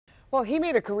Well, he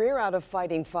made a career out of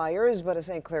fighting fires, but a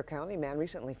St. Clair County man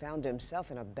recently found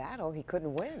himself in a battle he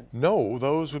couldn't win. No,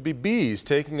 those would be bees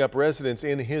taking up residence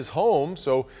in his home.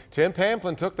 So Tim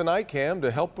Pamplin took the night cam to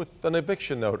help with an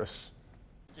eviction notice.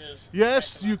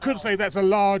 Yes, you could say that's a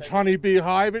large honeybee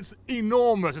hive. It's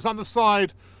enormous. It's on the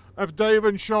side of Dave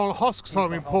and Cheryl Hosk's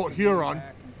home in Port Huron.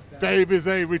 Dave is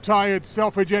a retired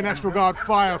Selfridge Air National Guard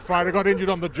firefighter, got injured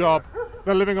on the job.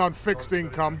 They're living on fixed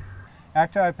income.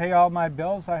 After I pay all my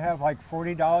bills, I have like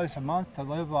 $40 a month to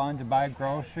live on, to buy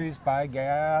groceries, buy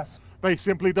gas. They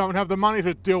simply don't have the money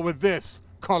to deal with this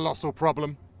colossal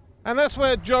problem. And that's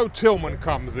where Joe Tillman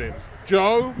comes in.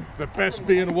 Joe, the best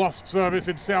bee and wasp service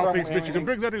in Southeast Michigan,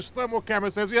 brings out his thermal camera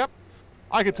and says, yep,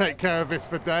 I can take care of this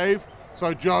for Dave.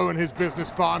 So Joe and his business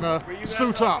partner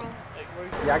suit up.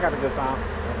 Yeah, I got a good sound.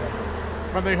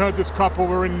 When they heard this couple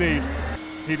were in need,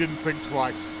 he didn't think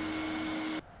twice.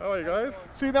 How are you guys?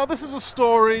 See, now this is a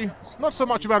story not so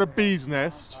much about a bee's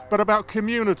nest, but about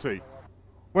community.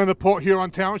 When the Port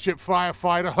Huron Township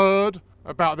firefighter heard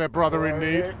about their brother in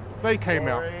need, they came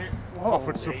out,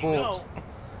 offered support.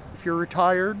 If you're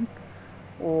retired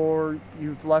or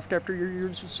you've left after your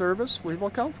years of service, we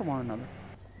look out for one another.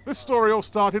 This story all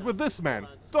started with this man,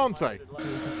 Dante.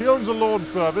 He owns a lawn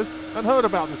service and heard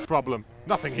about this problem.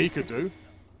 Nothing he could do.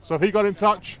 So he got in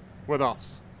touch with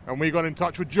us. And we got in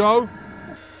touch with Joe.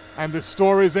 And this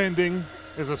story's ending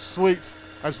is as sweet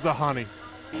as the honey.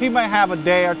 He might have a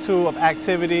day or two of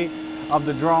activity of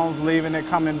the drones leaving and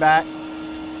coming back,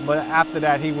 but after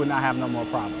that he would not have no more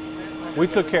problems. We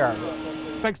took care of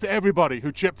it. Thanks to everybody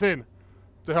who chipped in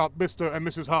to help Mr. and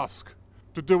Mrs. Husk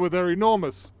to deal with their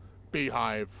enormous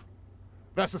beehive.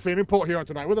 That's the scene in Port Huron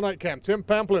tonight with the night cam. Tim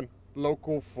Pamplin,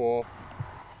 Local 4.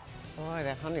 Boy,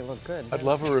 that honey looked good. I'd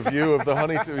love a review of the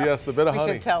honey too. Yes, the bit of We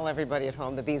honey. should tell everybody at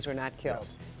home the bees were not killed.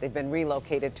 Yes. They've been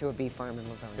relocated to a bee farm in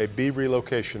Livonia. A bee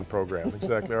relocation program.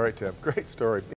 Exactly. All right, Tim. Great story.